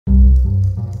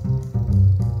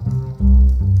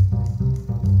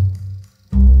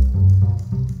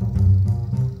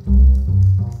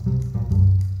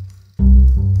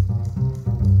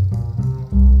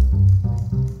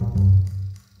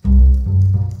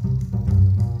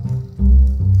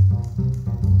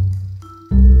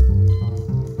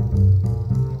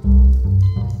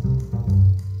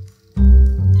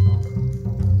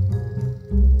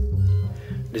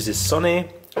This is Sony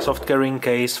soft carrying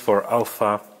case for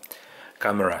alpha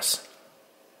cameras.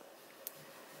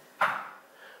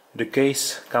 The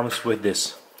case comes with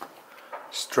this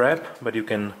strap, but you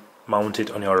can mount it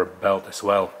on your belt as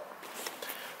well.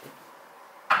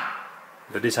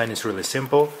 The design is really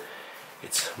simple.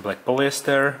 It's black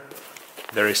polyester.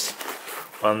 There is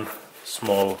one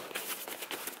small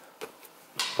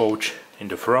pouch in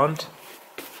the front.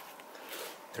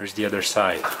 There is the other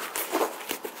side.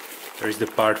 There is the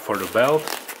part for the belt.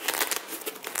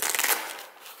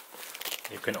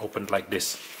 You can open it like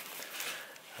this.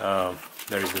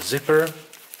 There is the zipper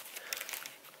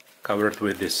covered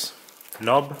with this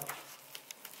knob.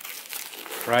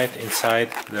 Right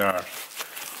inside there are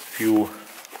few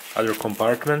other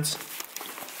compartments,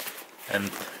 and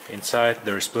inside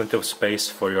there is plenty of space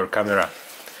for your camera.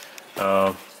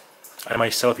 I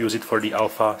myself use it for the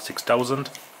Alpha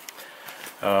 6000.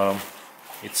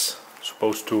 It's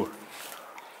supposed to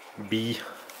be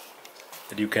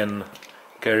that you can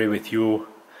carry with you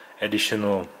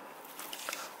additional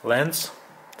lens,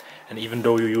 and even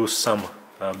though you use some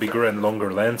bigger and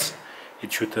longer lens,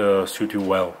 it should suit you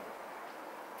well.